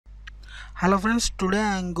Hello friends, today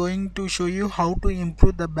I am going to show you how to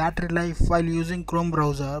improve the battery life while using Chrome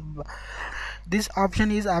browser. This option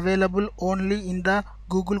is available only in the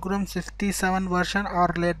Google Chrome 57 version or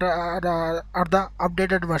later or the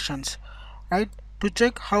updated versions. Right? To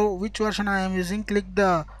check which version I am using, click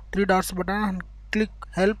the three dots button and click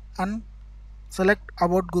help and select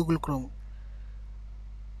about Google Chrome.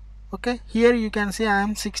 Okay, here you can see I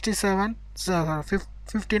am 67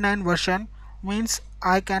 59 version, means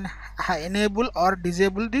I can enable or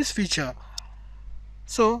disable this feature.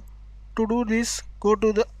 So to do this, go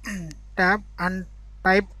to the tab and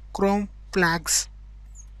type Chrome flags.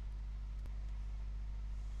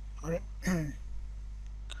 Okay.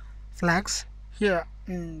 Flags here,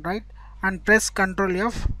 right, and press Ctrl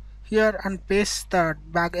F here and paste the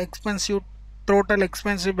total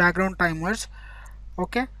expensive background timers.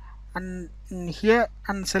 Okay, and here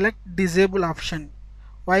and select disable option.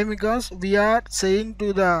 Why? Because we are saying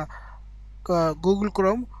to the Google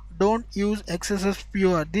Chrome, don't use XSS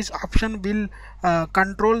Pure. This option will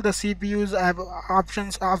control the CPU's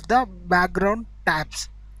options of the background tabs.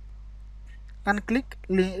 And click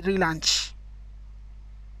relaunch.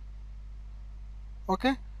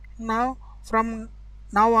 Okay, now from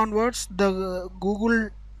now onwards the Google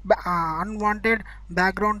unwanted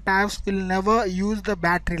background tabs will never use the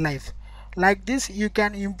battery life. Like this you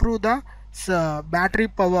can improve the battery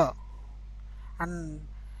power. And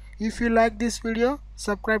if you like this video,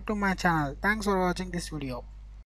 subscribe to my channel. Thanks for watching this video.